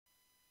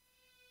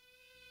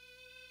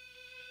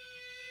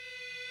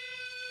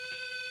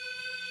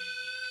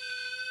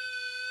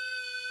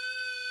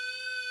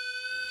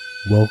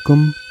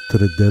Welcome to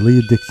the Deadly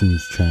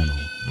Addictions channel.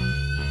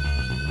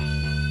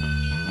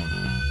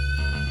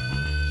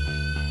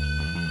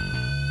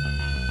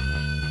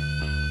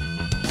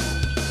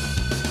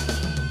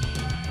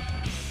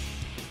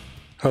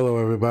 Hello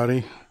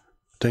everybody.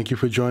 Thank you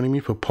for joining me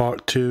for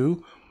part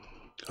 2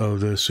 of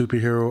the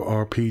SuperHero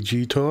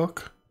RPG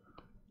talk.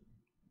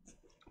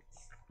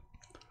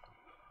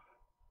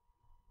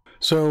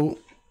 So,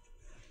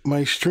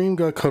 my stream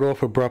got cut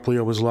off abruptly.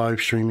 I was live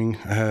streaming.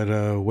 I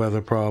had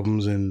weather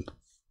problems and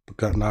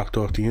got knocked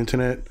off the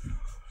internet.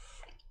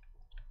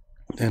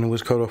 And it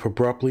was cut off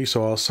abruptly,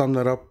 so I'll sum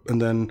that up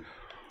and then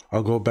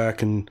I'll go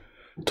back and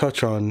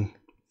touch on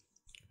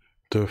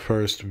the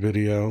first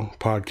video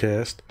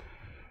podcast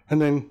and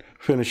then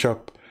finish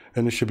up,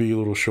 and it should be a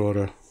little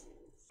shorter.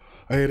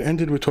 I had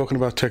ended with talking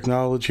about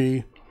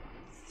technology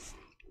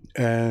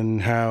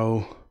and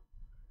how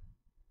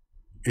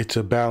it's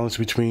a balance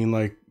between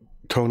like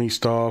Tony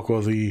Stark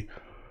or the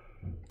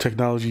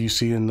technology you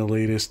see in the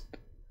latest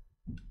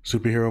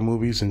superhero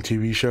movies and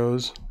TV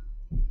shows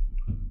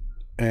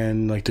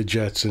and like the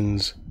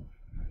Jetsons.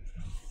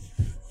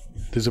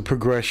 There's a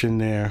progression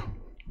there.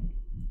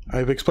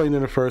 I've explained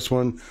in the first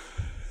one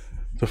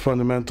the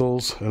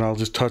fundamentals, and I'll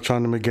just touch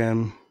on them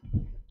again.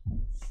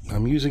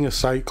 I'm using a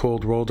site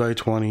called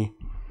Roll-Die-20.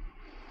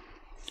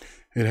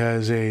 It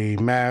has a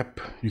map.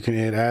 You can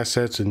add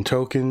assets and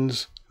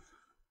tokens,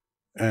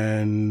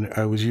 and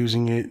I was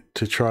using it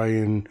to try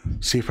and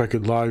see if I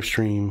could live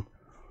stream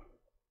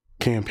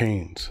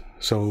campaigns.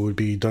 So it would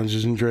be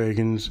Dungeons and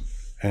Dragons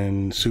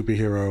and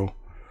superhero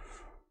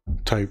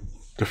type,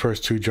 the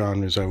first two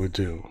genres I would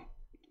do.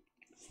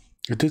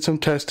 I did some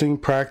testing,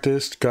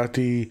 practiced, got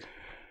the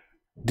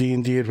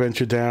D&D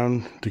adventure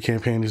down. The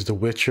campaign is The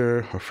Witcher.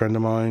 A friend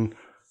of mine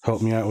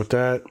helped me out with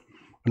that.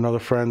 Another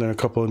friend and a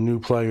couple of new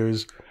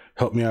players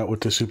helped me out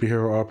with the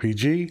SuperHero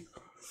RPG.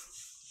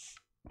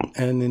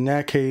 And in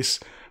that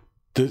case,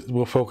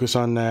 we'll focus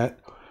on that.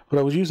 But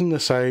I was using the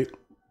site.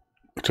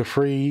 It's a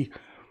free,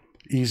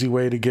 easy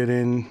way to get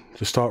in,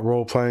 to start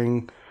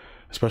role-playing,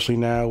 especially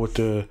now with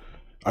the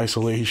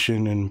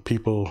isolation and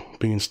people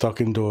being stuck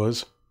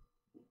indoors.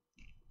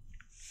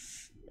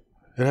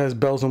 It has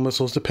bells and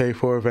whistles to pay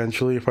for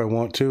eventually if I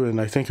want to, and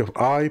I think if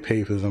I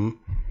pay for them,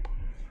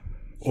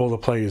 all the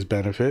players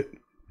benefit.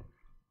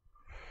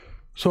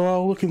 So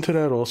I'll look into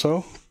that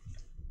also.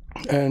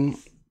 And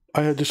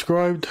I had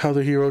described how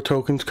the hero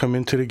tokens come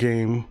into the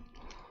game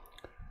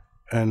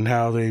and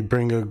how they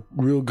bring a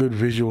real good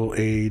visual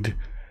aid.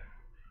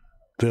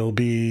 There'll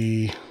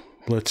be,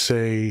 let's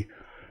say,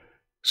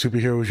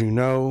 superheroes you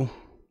know.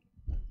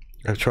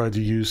 I've tried to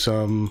use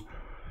some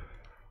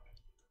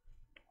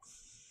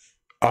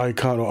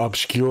icon or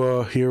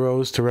obscure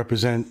heroes to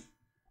represent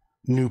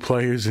new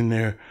players in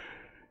their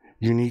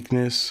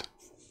uniqueness,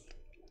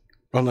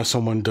 unless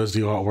someone does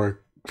the artwork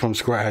from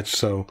scratch.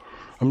 So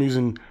I'm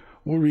using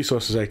what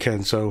resources I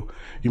can. So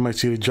you might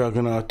see the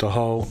Juggernaut, the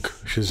Hulk,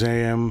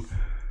 Shazam,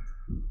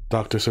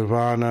 Dr.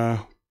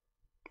 Sivana,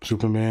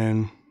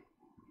 Superman,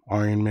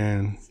 Iron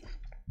Man,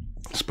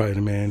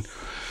 Spider-Man.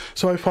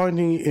 So I find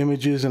the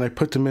images and I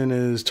put them in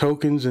as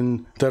tokens,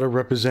 and that'll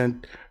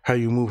represent how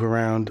you move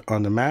around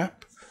on the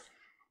map.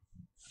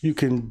 You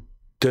can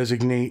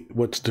designate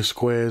what the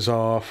squares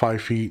are,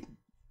 5 feet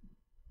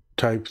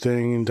type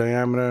thing in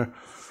diameter.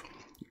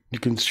 You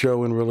can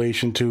show in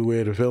relation to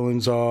where the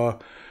villains are,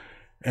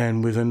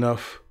 and with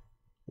enough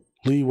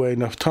leeway,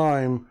 enough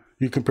time,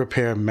 you can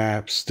prepare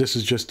maps. This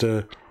is just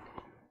I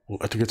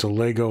think it's a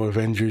Lego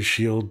Avengers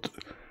Shield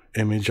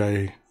image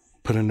I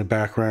put in the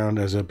background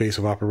as a base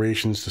of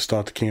operations to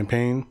start the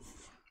campaign.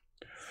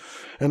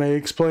 And I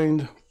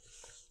explained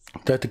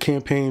that the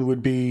campaign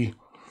would be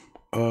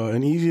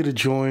an easy to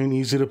join,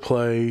 easy to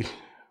play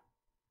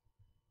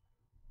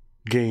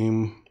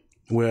game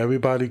where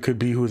everybody could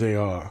be who they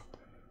are.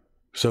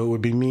 So it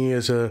would be me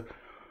as a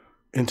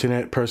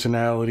internet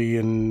personality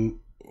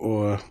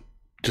or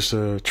just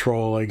a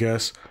troll, I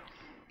guess.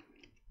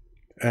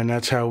 And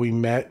that's how we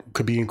met,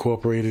 could be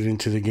incorporated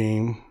into the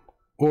game.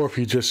 Or if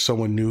you're just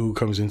someone new who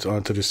comes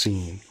onto the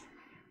scene.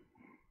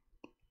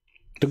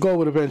 The goal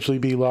would eventually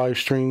be live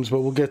streams,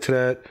 but we'll get to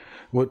that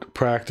with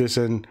practice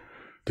and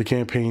the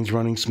campaign's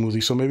running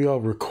smoothly. So maybe I'll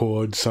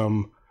record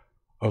some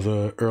of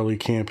the early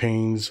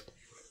campaigns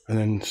and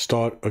then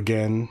start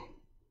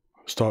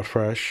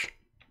fresh,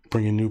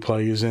 bringing new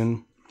players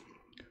in.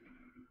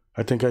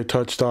 I think I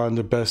touched on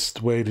the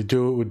best way to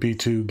do it would be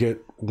to get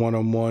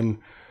one-on-one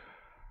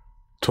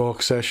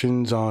talk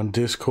sessions on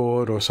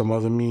Discord or some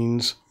other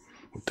means.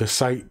 The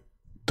site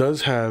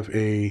does have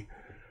a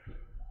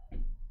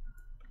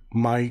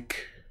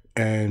mic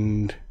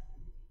and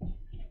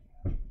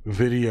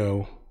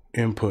video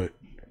input.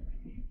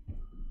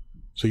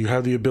 So you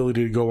have the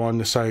ability to go on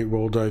the site,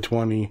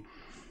 Roll-Die-20,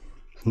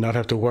 not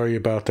have to worry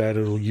about that.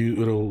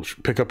 It'll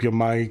pick up your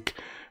mic,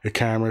 a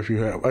camera if you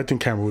have. I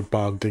think camera would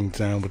bog things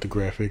down with the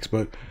graphics,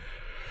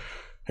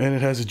 and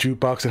it has a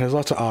jukebox. It has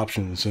lots of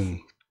options and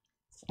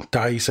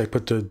dice. I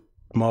put the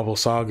Marvel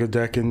Saga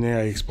deck in there.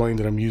 I explained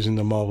that I'm using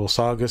the Marvel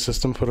Saga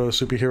system for the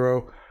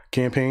superhero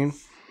campaign.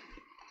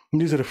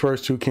 And these are the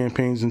first two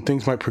campaigns, and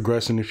things might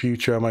progress in the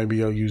future. I might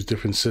be able to use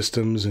different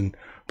systems and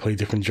play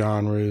different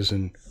genres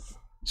and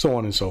so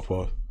on and so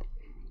forth.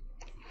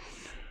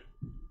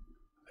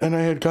 And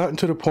I had gotten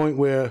to the point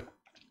where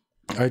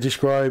I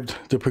described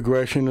the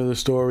progression of the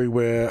story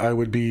where I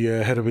would be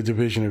head of a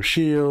division of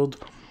S.H.I.E.L.D.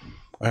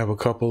 I have a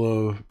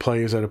couple of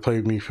players that have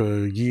played me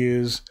for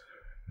years,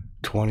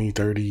 20,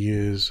 30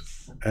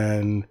 years,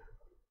 and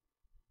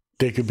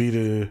they could be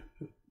the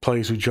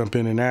players who jump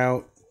in and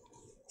out.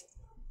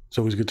 It's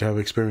always good to have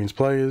experienced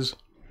players.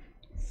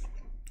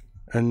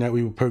 And that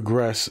we would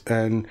progress,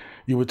 and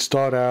you would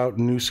start out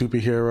new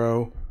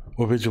superhero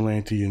or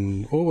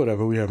vigilante or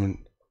whatever. You don't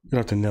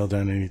have to nail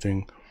down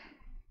anything.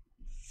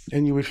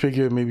 And you would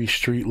figure maybe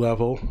street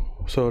level.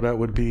 So that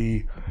would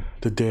be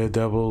the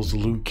Daredevils,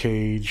 Luke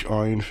Cage,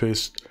 Iron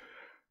Fist.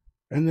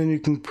 And then you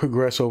can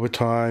progress over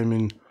time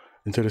and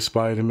into the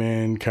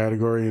Spider-Man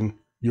category, and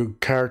your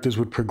characters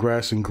would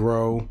progress and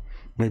grow,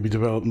 maybe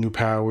develop new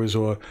powers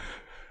or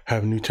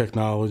have new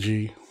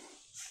technology.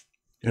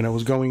 And I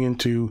was going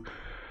into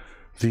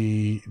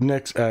the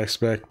next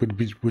aspect,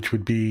 which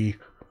would be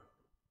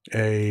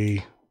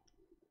a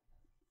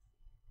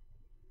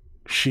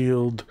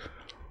S.H.I.E.L.D.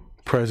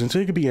 presence.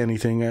 It could be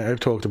anything. I've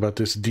talked about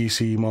this.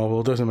 DC, Marvel,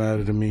 it doesn't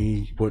matter to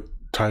me what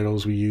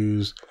titles we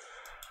use.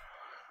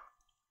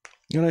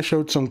 And I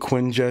showed some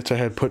Quinjets I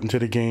had put into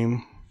the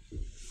game.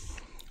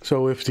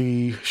 So if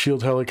the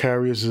S.H.I.E.L.D.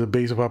 helicarriers is a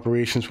base of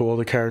operations for all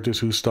the characters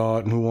who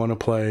start and who want to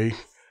play,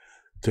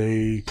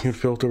 they can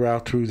filter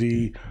out through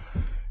the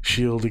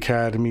S.H.I.E.L.D.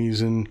 academies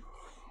and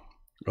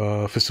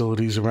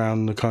facilities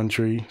around the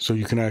country, so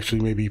you can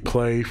actually maybe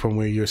play from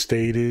where your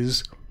state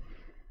is.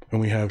 And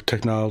we have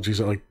technologies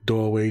like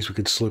doorways we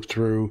could slip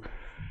through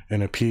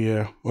and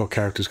appear, or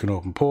characters can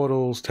open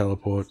portals,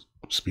 teleport,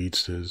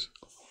 speedsters.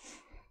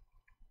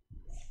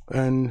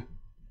 And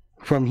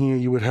from here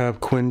you would have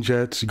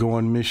Quinjets go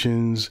on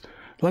missions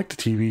like the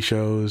TV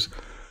shows,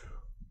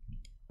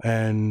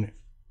 and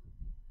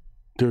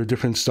there are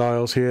different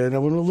styles here, and I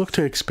want to look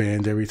to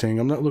expand everything.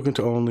 I'm not looking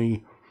to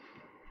only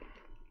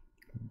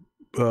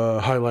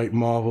highlight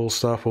Marvel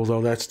stuff,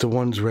 although that's the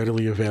ones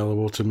readily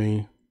available to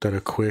me that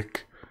are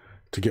quick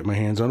to get my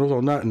hands on,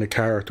 although not in the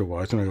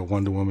character-wise. Like a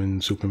Wonder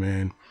Woman,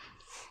 Superman.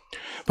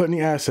 But in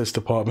the assets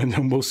department,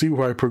 and we'll see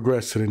where I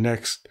progress to the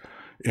next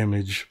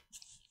image,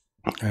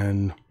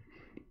 and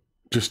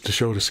just to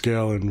show the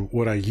scale and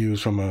what I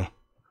use from a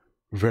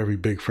very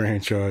big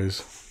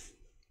franchise.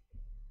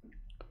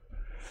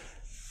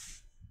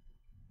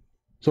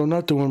 So I'm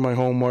not doing my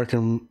homework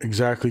and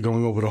exactly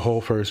going over the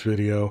whole first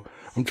video.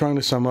 I'm trying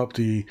to sum up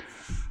the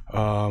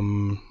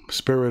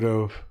spirit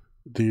of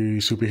the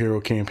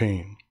superhero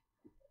campaign.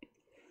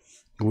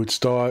 You would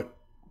start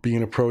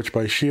being approached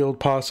by S.H.I.E.L.D.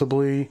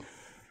 possibly,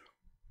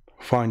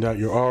 find out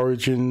your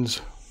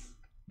origins.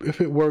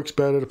 If it works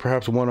better,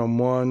 perhaps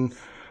one-on-one,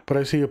 but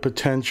I see a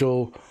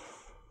potential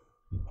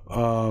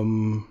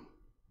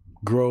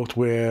growth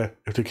where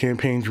if the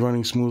campaign's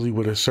running smoothly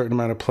with a certain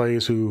amount of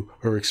players who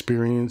are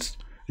experienced,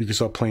 you can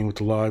start playing with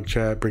the live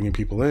chat, bringing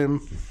people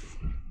in.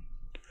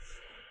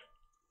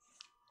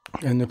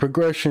 And the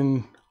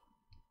progression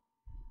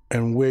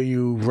and where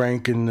you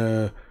rank in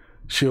the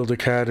S.H.I.E.L.D.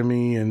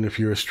 Academy, and if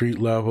you're a street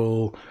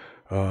level,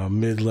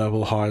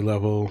 mid-level, high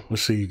level,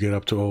 let's say you get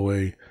up to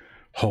a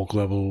Hulk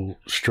level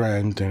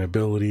strength and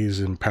abilities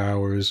and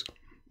powers,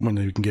 when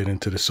you can get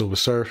into the Silver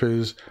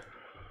Surfers.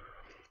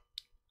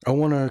 I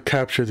want to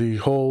capture the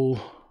whole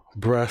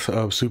breadth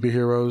of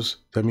superheroes.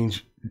 That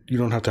means you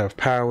don't have to have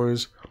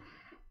powers.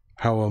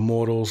 How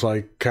immortals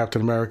like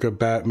Captain America,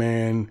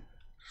 Batman,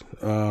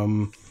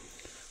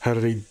 how do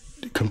they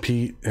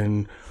compete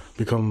and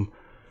become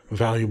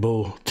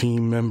valuable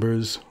team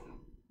members?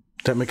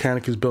 That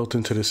mechanic is built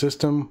into the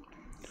system.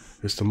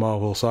 It's the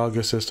Marvel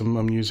Saga system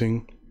I'm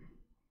using.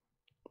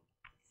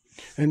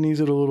 And these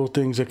are the little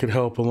things that could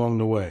help along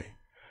the way.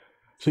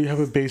 So you have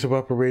a base of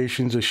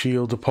operations, a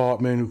S.H.I.E.L.D.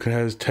 department who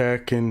has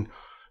tech, and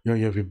you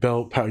have your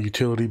belt,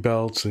 utility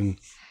belts and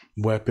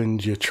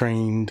weapons. You're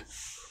trained.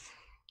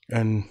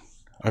 And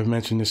I've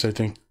mentioned this, I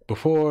think,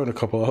 before in a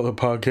couple other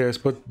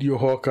podcasts, but your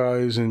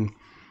Hawkeyes and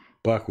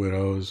Black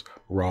Widows,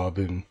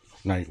 Robin,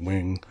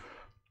 Nightwing.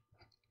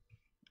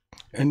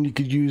 And you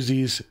could use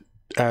these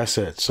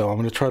assets. So I'm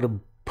going to try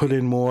to put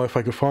in more. If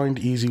I could find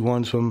easy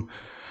ones from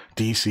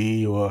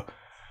DC, or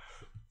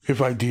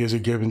if ideas are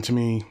given to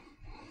me,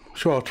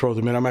 sure, I'll throw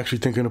them in. I'm actually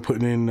thinking of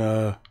putting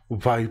in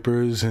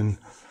Vipers and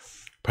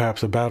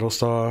perhaps a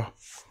Battlestar.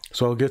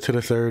 So I'll get to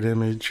the third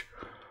image.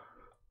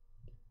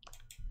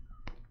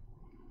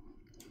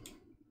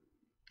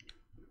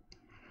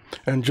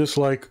 And just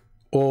like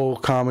all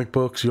comic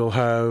books, you'll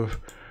have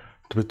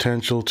the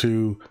potential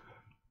to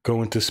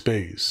go into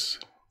space.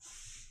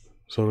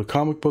 So the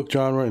comic book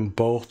genre in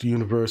both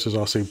universes,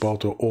 I'll say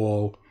both are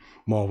all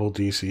Marvel,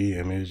 DC,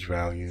 Image,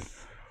 Valiant.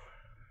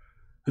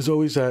 There's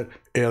always that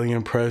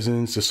alien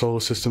presence. The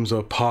solar systems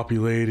are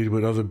populated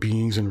with other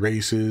beings and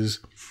races.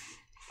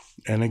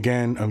 And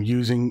again, I'm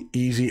using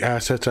easy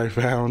assets I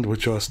found,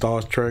 which are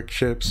Star Trek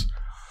ships.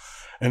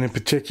 And in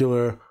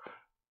particular,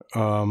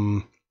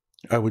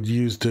 I would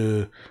use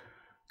the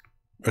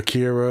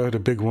Akira, the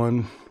big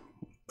one,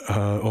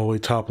 all the way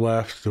top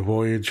left. The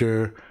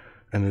Voyager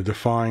and the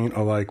Defiant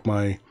are like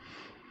my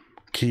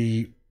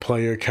key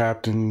player,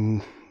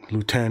 captain,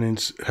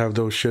 lieutenants, have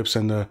those ships,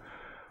 and the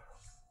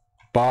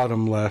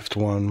bottom left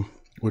one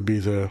would be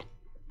the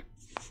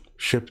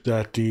ship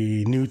that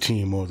the new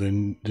team or the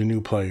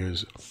new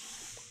players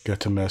get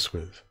to mess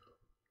with.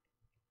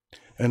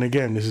 And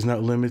again, this is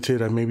not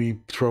limited. I maybe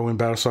throw in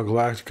Battlestar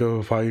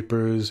Galactica,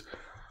 Vipers.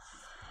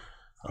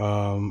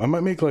 I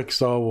might make like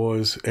Star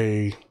Wars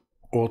a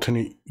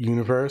alternate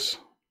universe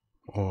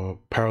or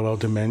parallel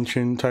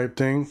dimension type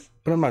thing,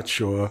 but I'm not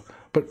sure.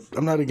 But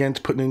I'm not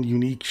against putting in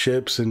unique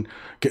ships and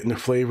getting the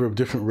flavor of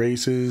different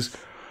races.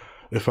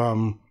 If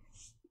I'm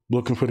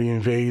looking for the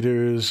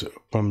invaders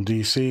from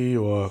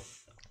DC or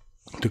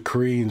the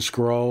Kree and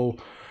Skrull,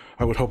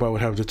 I would hope I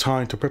would have the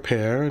time to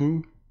prepare.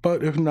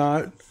 But if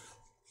not,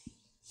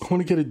 I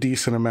want to get a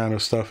decent amount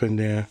of stuff in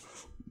there.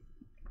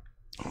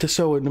 Just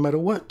so no matter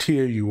what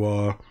tier you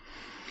are,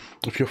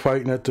 if you're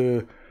fighting at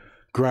the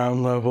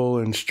ground level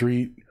and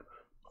street,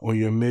 or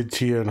you're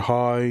mid-tier and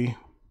high,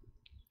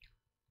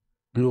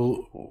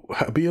 you'll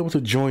be able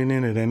to join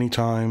in at any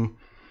time.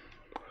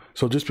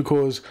 So just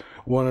because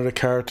one of the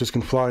characters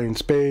can fly in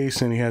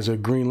space and he has a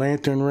Green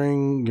Lantern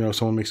ring,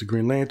 someone makes a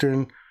Green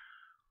Lantern,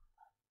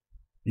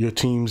 your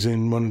team's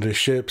in one of the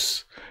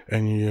ships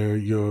and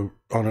you're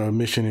on a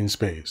mission in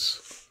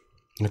space.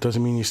 It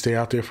doesn't mean you stay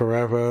out there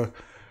forever,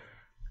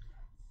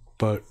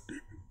 but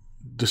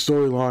the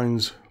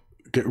storylines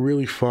get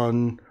really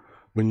fun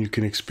when you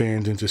can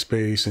expand into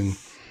space and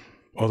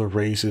other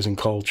races and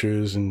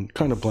cultures and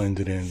kind of blend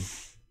it in.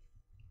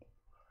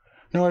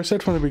 Now, I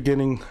said from the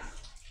beginning,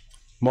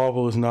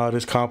 Marvel is not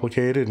as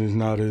complicated and is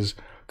not as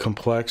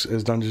complex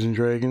as Dungeons and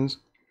Dragons,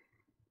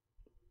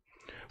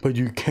 but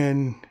you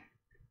can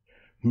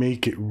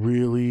make it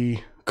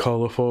really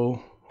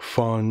colorful,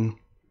 fun,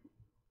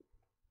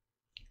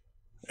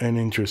 and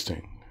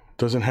interesting. It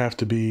doesn't have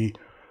to be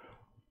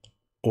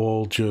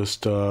all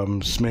just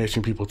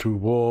smashing people through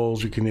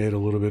walls. You can add a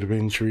little bit of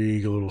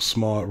intrigue, a little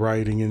smart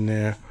writing in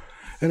there.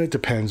 And it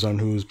depends on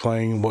who's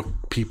playing and what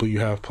people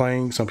you have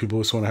playing. Some people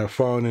just want to have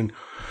fun and,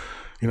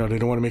 they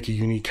don't want to make a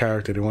unique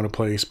character. They want to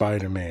play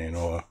Spider-Man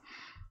or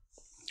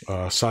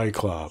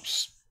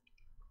Cyclops.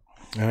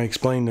 And I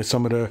explained that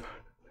some of the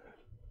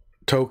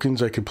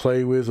tokens I could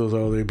play with,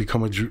 although they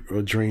become a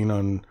drain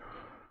on,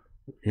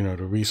 the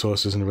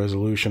resources and the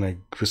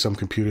resolution. For some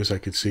computers, I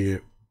could see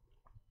it.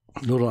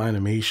 Little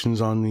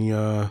animations on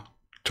the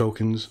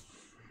tokens.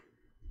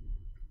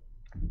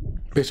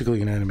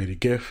 Basically an animated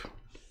GIF.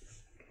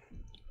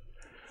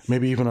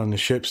 Maybe even on the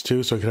ships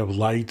too, so I could have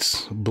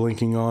lights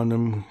blinking on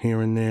them here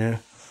and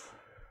there.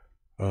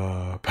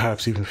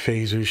 Perhaps even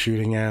phasers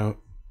shooting out.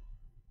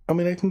 I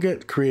mean, I can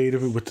get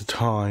creative with the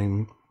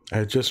time. I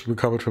had just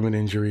recovered from an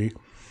injury.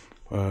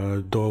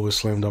 Door was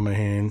slammed on my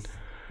hand.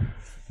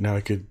 Now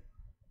I could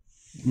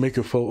make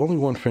a full... Only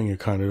one finger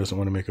kind of doesn't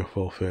want to make a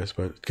full fist,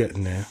 but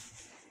getting there.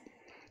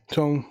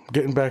 So I'm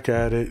getting back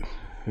at it.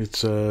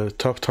 It's a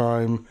tough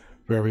time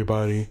for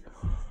everybody.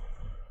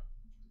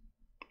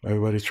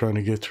 Everybody's trying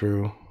to get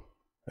through.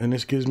 And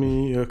this gives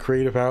me a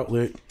creative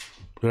outlet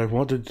that I've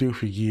wanted to do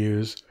for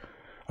years.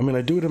 I mean,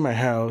 I do it in my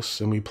house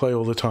and we play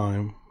all the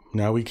time.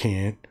 Now we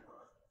can't.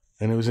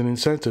 And it was an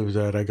incentive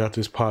that I got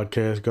this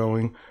podcast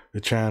going, the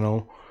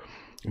channel.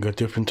 I got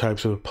different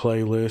types of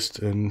playlists,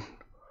 and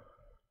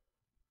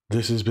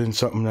this has been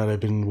something that I've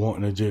been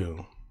wanting to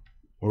do.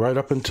 Right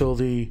up until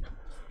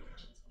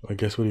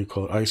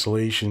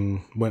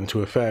isolation went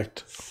into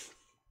effect,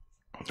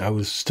 I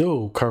was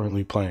still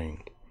currently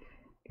playing.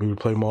 We would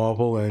play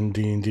Marvel and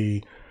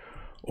D&D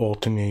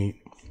alternate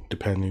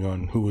depending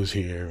on who was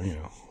here,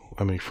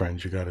 how many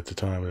friends you got at the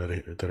time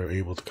that are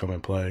able to come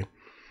and play.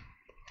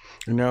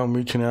 And now I'm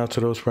reaching out to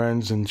those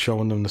friends and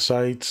showing them the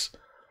sites,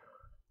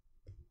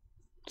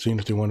 seeing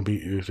if they want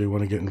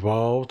to get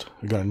involved.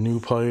 We got new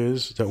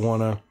players that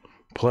want to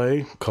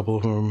play. A couple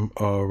of them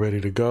are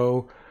ready to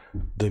go.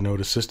 They know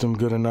the system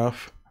good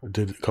enough. I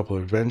did a couple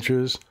of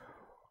adventures.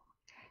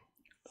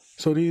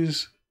 So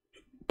these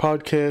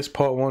podcasts,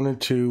 part 1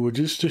 and 2, were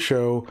just to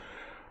show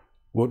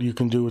what you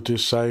can do with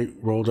this site,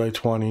 Roll Die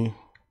 20.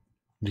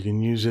 You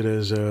can use it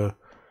as a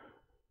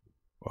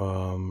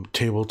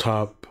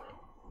tabletop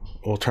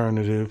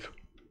alternative,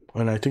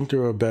 and I think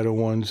there are better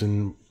ones,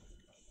 and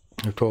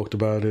I've talked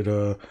about it,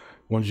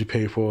 ones you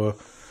pay for.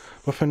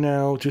 But for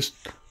now, just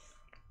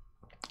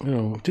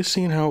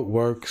seeing how it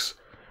works,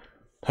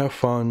 have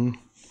fun,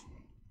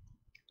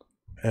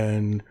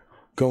 and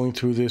going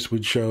through this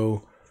would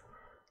show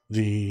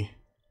the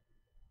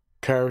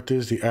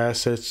characters, the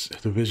assets,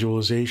 the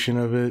visualization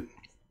of it,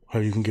 how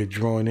you can get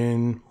drawn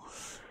in,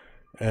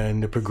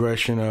 and the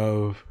progression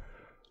of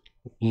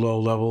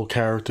low-level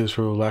characters,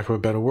 for lack of a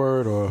better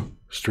word, or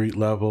street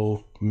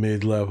level,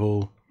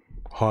 mid-level,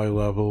 high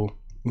level.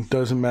 It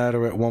doesn't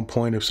matter at one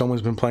point if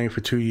someone's been playing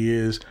for 2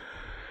 years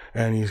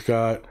and he's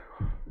got,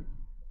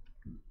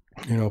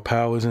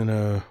 powers in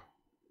a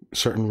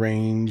certain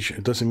range.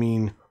 It doesn't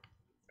mean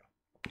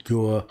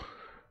you're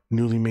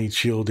newly made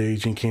SHIELD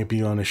agent can't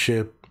be on a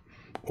ship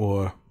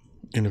or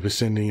in the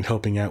vicinity and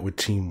helping out with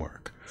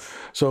teamwork.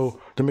 So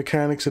the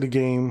mechanics of the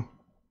game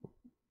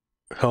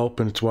help,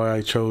 and it's why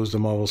I chose the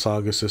Marvel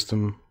Saga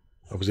system.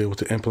 I was able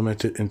to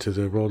implement it into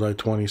the Roll Die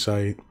 20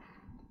 site,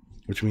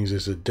 which means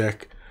there's a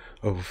deck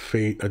of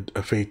fate,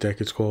 a fate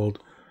deck it's called.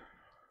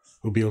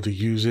 We'll be able to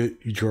use it.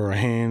 You draw a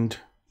hand.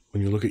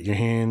 When you look at your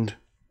hand,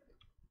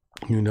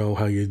 you know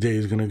how your day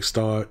is going to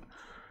start.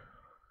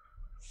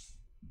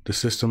 The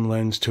system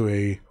lends to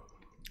a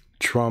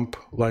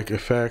Trump-like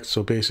effect.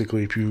 So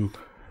basically, if you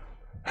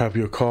have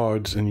your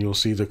cards and you'll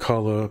see the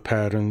color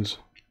patterns.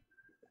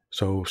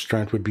 So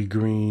strength would be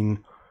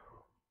green,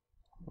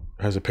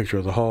 has a picture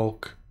of the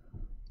Hulk.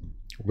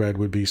 Red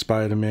would be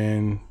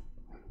Spider-Man.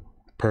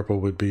 Purple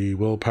would be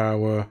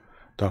willpower,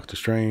 Doctor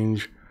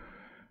Strange.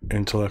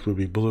 Intellect would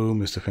be blue,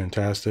 Mr.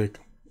 Fantastic.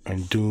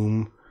 And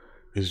Doom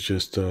is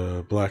just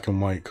a black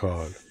and white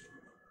card.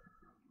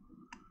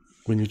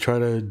 When you try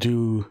to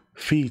do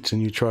feats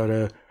and you try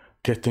to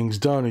get things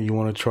done, and you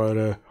want to try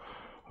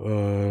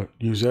to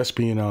use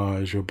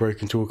espionage or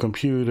break into a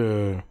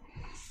computer,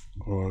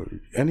 or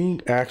any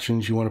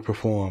actions you want to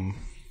perform,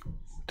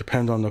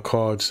 depend on the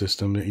card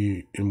system that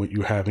and what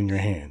you have in your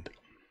hand.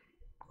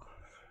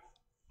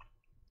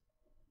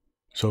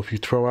 So if you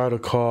throw out a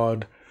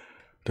card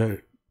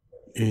that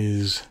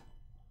is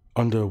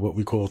under what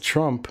we call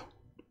Trump,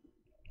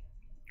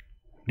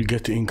 you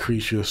get to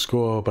increase your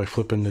score by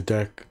flipping the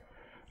deck,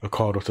 a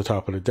card off the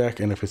top of the deck,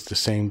 and if it's the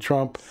same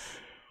Trump,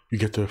 you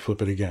get to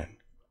flip it again.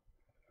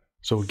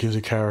 So it gives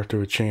a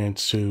character a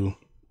chance to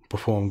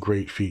perform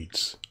great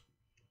feats.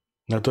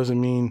 That doesn't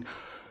mean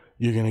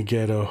you're going to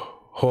get a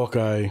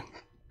Hawkeye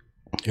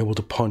able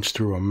to punch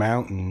through a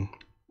mountain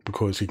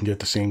because he can get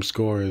the same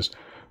score as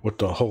what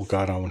the Hulk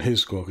got on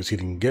his score because he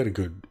didn't get a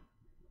good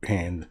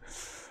hand.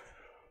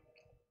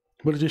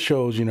 But it just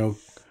shows, you know,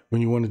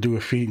 when you want to do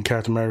a feat and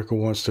Captain America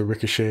wants to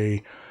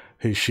ricochet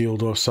his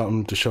shield off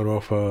something to shut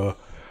off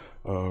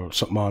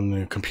something on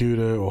the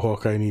computer, or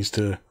Hawkeye needs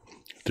to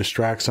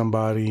distract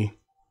somebody,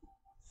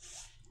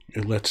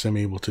 it lets them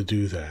able to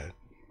do that.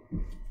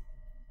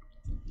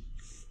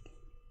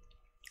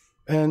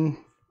 And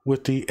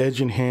with the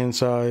edge and hand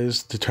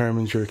size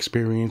determines your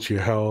experience,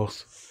 your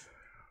health.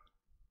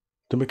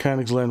 The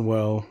mechanics lend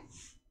well.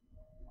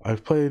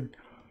 I've played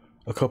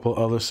a couple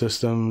other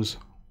systems.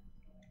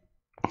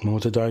 One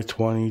with the Die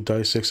 20,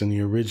 Die 6, and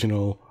the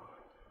original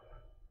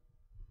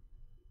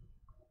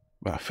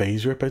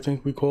phase rip, I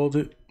think we called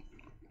it.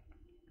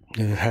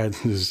 And it had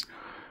this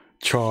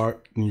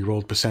chart and you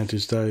rolled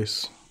percentage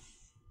dice.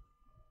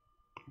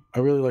 I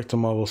really like the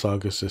Marvel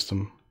Saga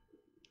system.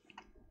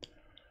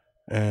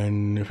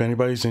 And if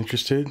anybody's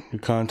interested, you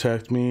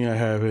contact me. I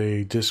have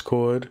a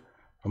Discord.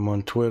 I'm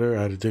on Twitter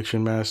at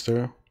Addiction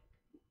Master.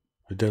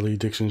 The Deadly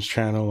Addictions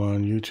channel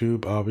on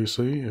YouTube,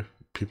 obviously, if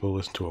people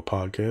listen to a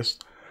podcast.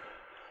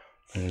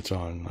 And it's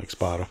on like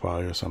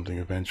Spotify or something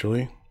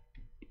eventually.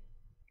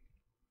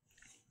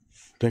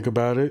 Think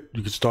about it.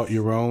 You could start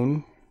your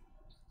own.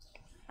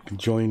 You can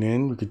join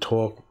in. We could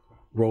talk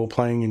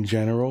role-playing in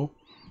general.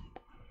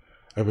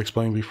 I've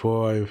explained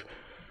before, I've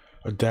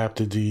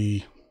adapted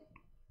the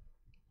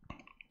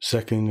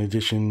 2nd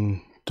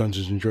edition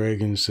Dungeons and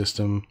Dragons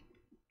system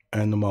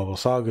and the Marvel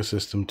Saga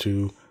system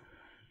to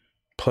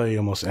play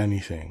almost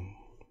anything.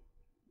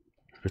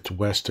 If it's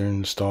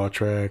Western, Star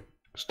Trek,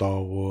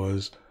 Star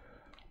Wars,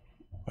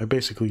 I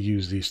basically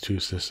use these two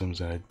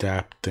systems and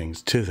adapt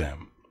things to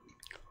them.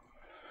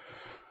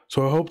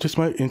 So I hope this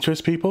might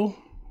interest people.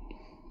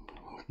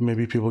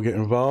 Maybe people get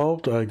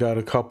involved. I got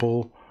a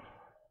couple,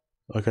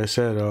 like I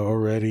said,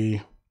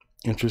 already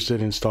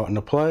interested in starting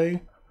to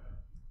play.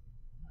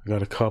 I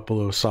got a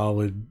couple of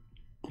solid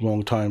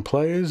long-time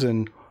players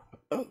and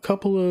a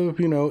couple of,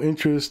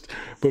 interest,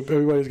 but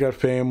everybody's got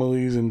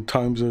families and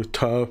times are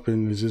tough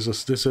and there's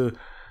just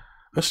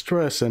a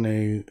stress and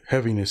a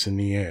heaviness in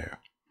the air.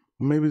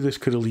 Maybe this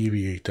could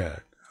alleviate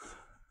that.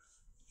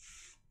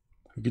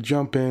 You could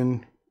jump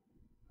in,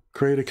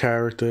 create a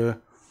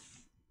character.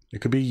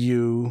 It could be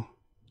you.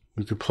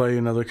 You could play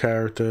another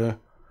character,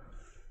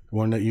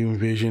 one that you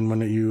envision, one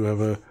that you have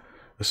a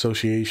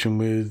association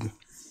with,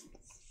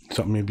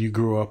 something maybe you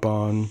grew up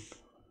on.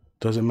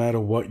 Doesn't matter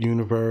what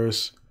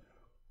universe,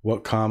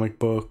 what comic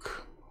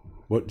book,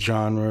 what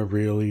genre,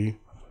 really.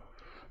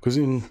 Because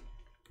if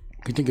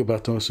you think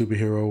about the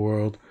superhero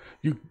world,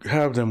 you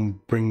have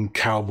them bring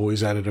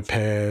cowboys out of the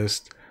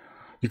past.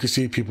 You could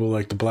see people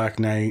like the Black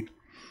Knight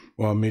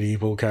or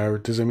medieval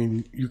characters. I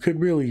mean, you could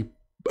really,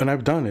 and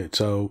I've done it,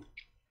 so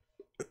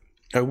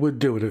I would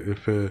do it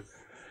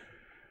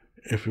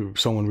if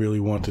someone really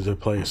wanted to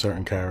play a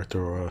certain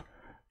character or,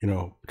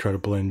 try to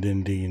blend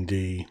in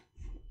D&D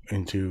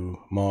into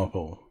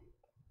Marvel.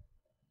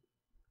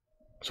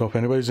 So if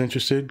anybody's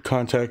interested,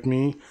 contact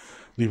me,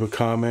 leave a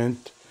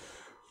comment.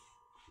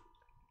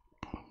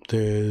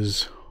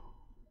 There's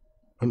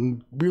a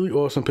really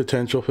awesome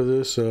potential for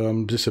this.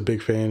 I'm just a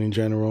big fan in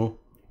general.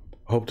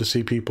 I hope to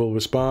see people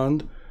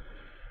respond.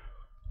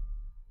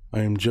 I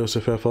am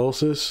Joseph F.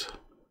 Ulsis.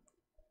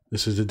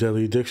 This is the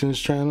Deadly Addictions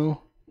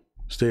channel.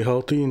 Stay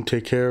healthy and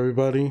take care,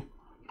 everybody.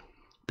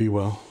 Be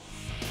well.